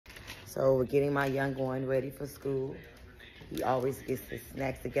So we're getting my young one ready for school. He always gets his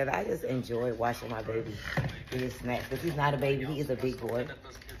snacks together. I just enjoy watching my baby get his snacks. Because he's not a baby, he is a big boy.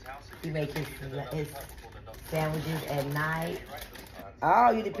 He makes his sandwiches at night.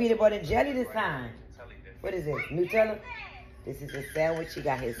 Oh, you did peanut butter and jelly this time. What is this, Nutella? This is a sandwich. He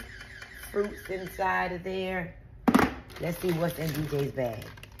got his fruits inside of there. Let's see what's in DJ's bag.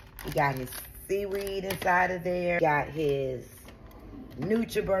 He got his seaweed inside of there. Got his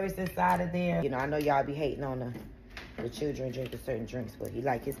NutriBurst inside of there. You know, I know y'all be hating on the children drinking certain drinks, but he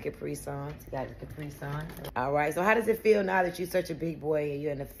like his Capri Suns. He got his Capri Suns. All right, so how does it feel now that you're such a big boy and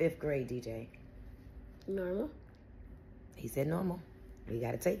you're in the 5th grade, DJ? Normal. He said normal. We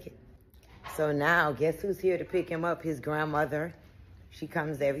got to take it. So now, guess who's here to pick him up? His grandmother. She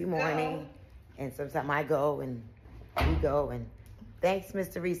comes every morning, and sometimes I go and we go. And thanks, Miss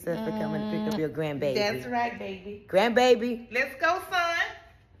Teresa, for coming to pick up your grandbaby. That's right, baby. Grandbaby. Let's go, son.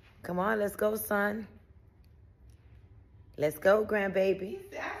 Come on, let's go, son. Let's go, grandbaby.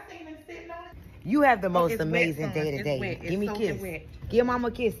 I seen him sitting on it. You have the most It's amazing wet, day son. today. It's wet. Give me a It's kiss. soaking wet. Give mama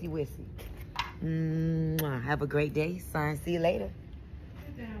a kissy wissy. Have a great day, son. See you later.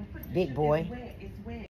 Big boy.